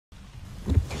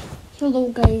Hello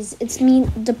guys, it's me,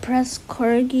 Depressed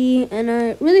Corgi, and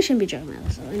I really shouldn't be joking about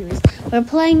this. So anyways, we're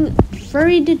playing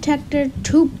Furry Detector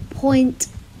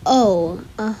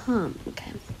 2.0.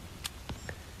 Okay.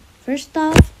 First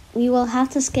off, we will have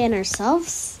to scan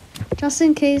ourselves, just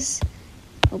in case,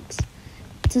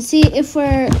 to see if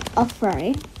we're a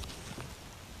furry.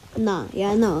 No,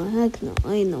 heck no,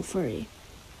 I ain't no furry.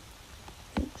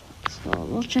 So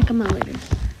we'll check them out later.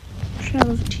 Trail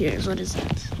of Tears, what is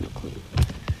that? No clue.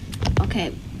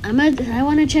 Okay, I want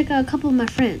to check out a couple of my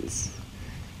friends.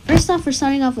 First off, we're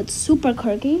starting off with Super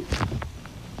Corgi.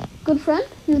 Good friend.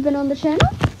 He's been on the channel.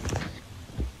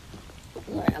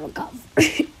 Sorry, I have a cough.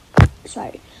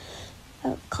 Sorry. I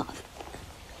have a cough.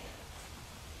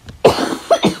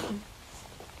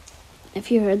 If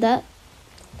you heard that,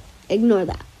 ignore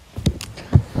that.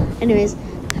 Anyways,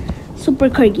 Super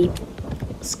Corgi.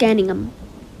 Scanning him.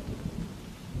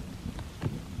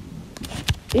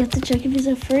 We have to check if he's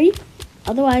a furry.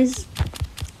 Otherwise,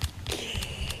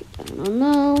 I don't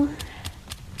know.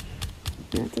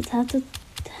 We have to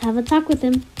have a talk with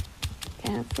him.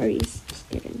 Can't have furries. Just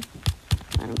kidding.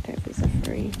 I don't care if he's a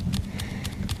furry.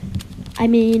 I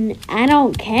mean, I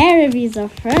don't care if he's a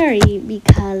furry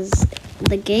because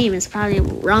the game is probably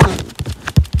wrong.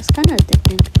 It's kind of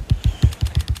addicting.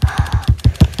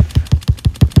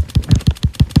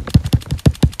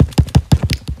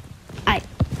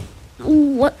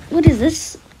 What is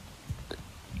this?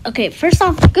 Okay, first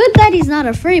off, good that he's not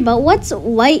a furry, but what's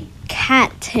white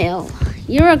cat tail?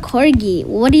 You're a corgi.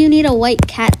 What do you need a white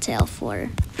cat tail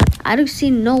for? I don't see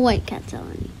no white cat tail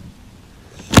on you.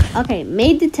 Okay,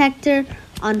 made detector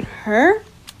on her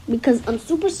because I'm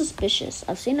super suspicious.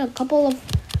 I've seen a couple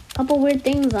weird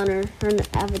things on her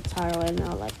avatar right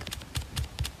now, like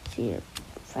see her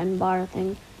friend bar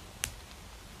thing.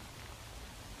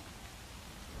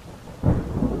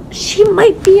 She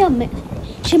might be a mix.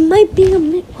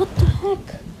 What the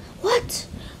heck? What?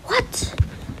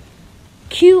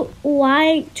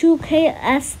 QY2K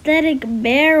aesthetic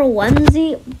bear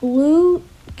onesie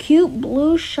cute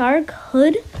blue shark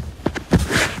hood.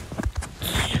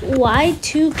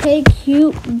 Y2K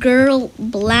cute girl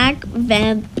black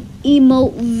vamp emo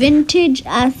vintage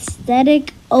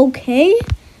aesthetic okay.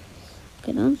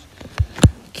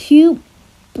 Cute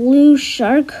blue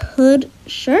shark hood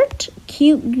shirt.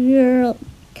 Cute girl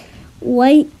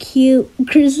white cute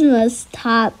Christmas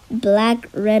top black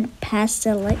red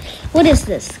pastel light. What is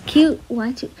this? Cute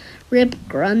Y2 rip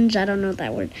grunge. I don't know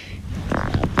that word.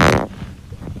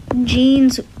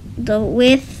 Jeans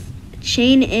with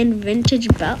chain and vintage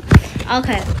belt.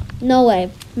 Okay, no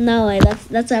way.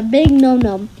 That's a big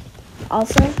no.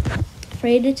 Also,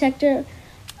 furry detector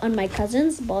on my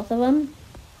cousins, both of them,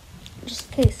 just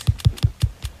in case.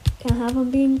 Can't have them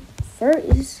being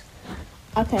furries.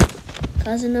 Okay,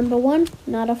 cousin number 1,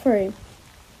 not a furry.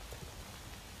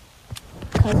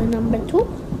 Cousin number 2,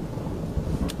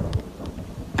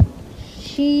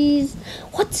 she's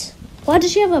what? Why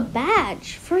does she have a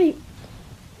badge? Furry.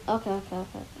 Okay.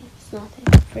 It's nothing.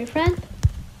 Furry friend?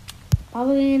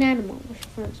 Probably an animal we're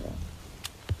friends with.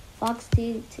 Fox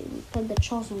T, we put the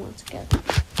chosen one together.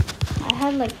 I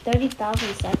had like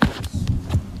 30,000 seconds,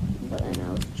 but then I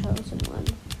was the chosen one.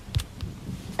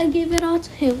 I gave it all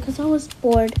to him because I was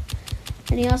bored,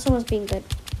 and he also was being good.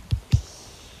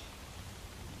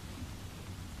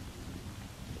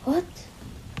 What?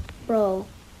 Bro,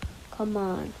 come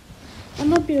on. I'm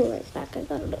gonna be right back. I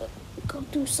gotta go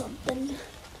do something.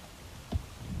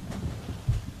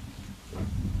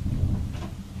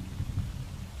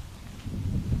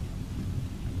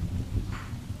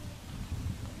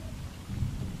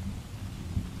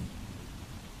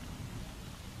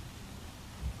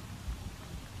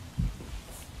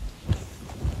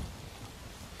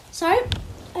 Sorry,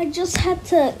 I just had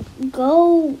to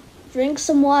go drink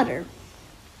some water.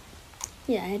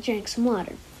 Yeah, I drank some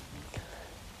water.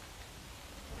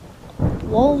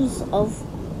 Wolves of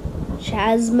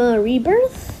Chasma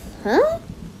Rebirth? Huh?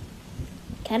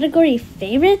 Category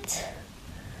favorite?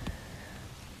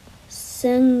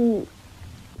 Kaiju,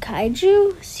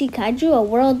 a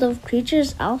world of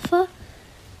creatures alpha?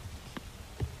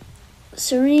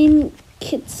 Serene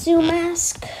Kitsu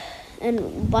mask? And a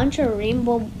bunch of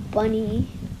rainbow bunny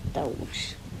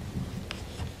dogs.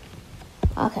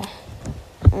 Okay.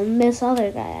 And this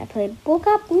other guy I played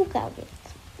Booka with.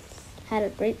 Had a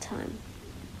great time.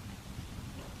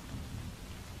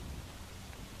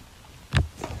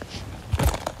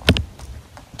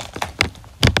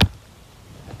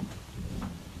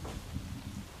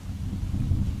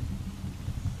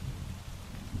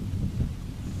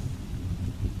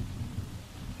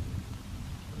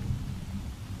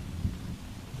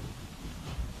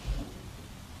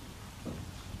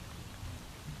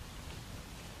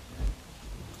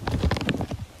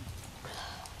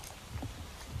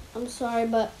 sorry,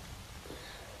 but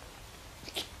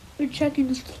we're checking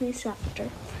this case after.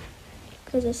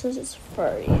 Because it says it's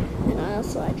furry. And I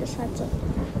just had to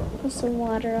put some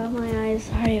water on my eyes.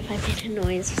 Sorry if I made a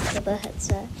noise to the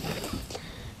headset.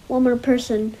 One more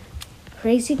person.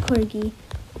 Crazy Corgi.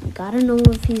 Gotta know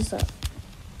if he's a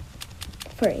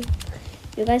furry.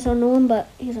 You guys don't know him, but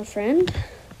he's a friend.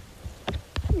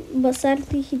 But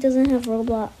sadly, he doesn't have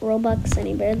Robux and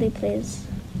he barely plays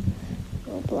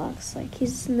Roblox. Like,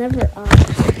 he's never on.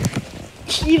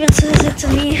 He even says it to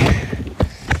me.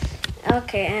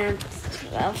 Okay, and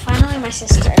finally my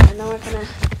sister. And then we're gonna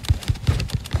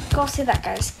go see that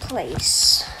guy's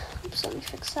place. Oops, let me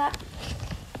fix that.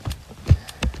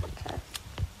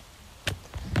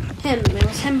 Okay. It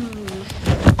was him.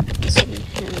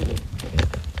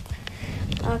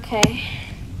 Okay.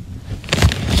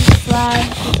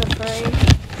 Flag, he's a furry.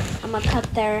 I'm gonna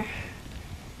cut there.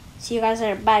 See you guys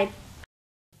later. Bye.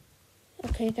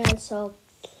 Okay, guys, so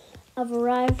I've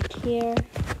arrived here.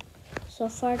 So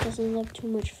far, it doesn't look too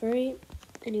much furry.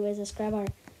 Anyways, let's grab our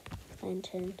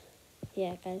lantern.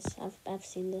 Yeah, guys, I've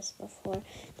seen this before.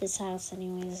 This house,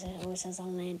 anyways, it always has a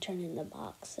lantern in the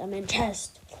box. I mean,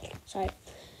 chest. Sorry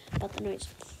about the noise.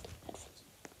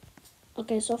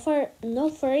 Okay, so far, no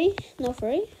furry. No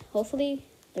furry. Hopefully,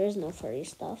 there is no furry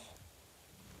stuff.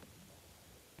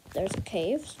 There's a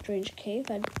cave. Strange cave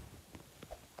I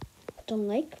don't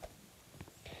like.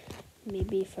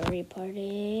 Maybe furry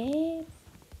party.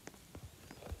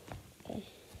 Okay.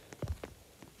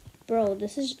 Bro,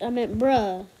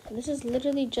 bruh. This is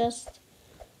literally just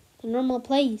a normal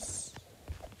place.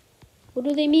 What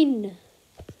do they mean?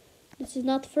 This is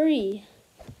not furry.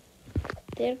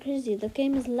 They're crazy. The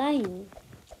game is lying.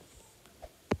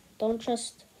 Don't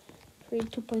trust Free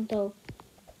 2.0.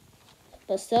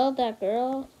 But still, that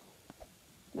girl,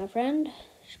 my friend,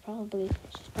 she's probably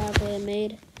a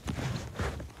maid.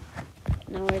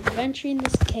 Now we're adventuring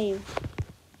this cave.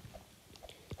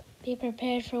 Be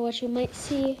prepared for what you might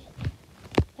see.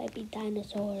 Might be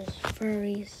dinosaurs,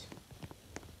 furries.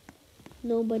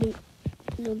 Nobody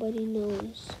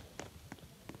knows.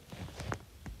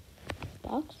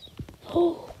 Box?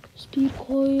 Oh, speed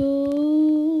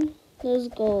coil. Let's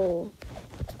go.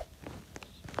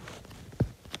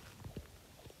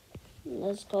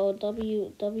 Let's go.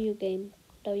 W game.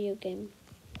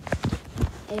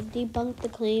 I've debunked the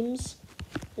claims.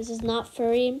 This is not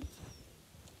furry.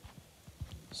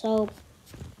 So,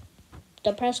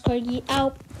 Depressed Corgi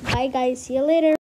out. Bye, guys. See you later.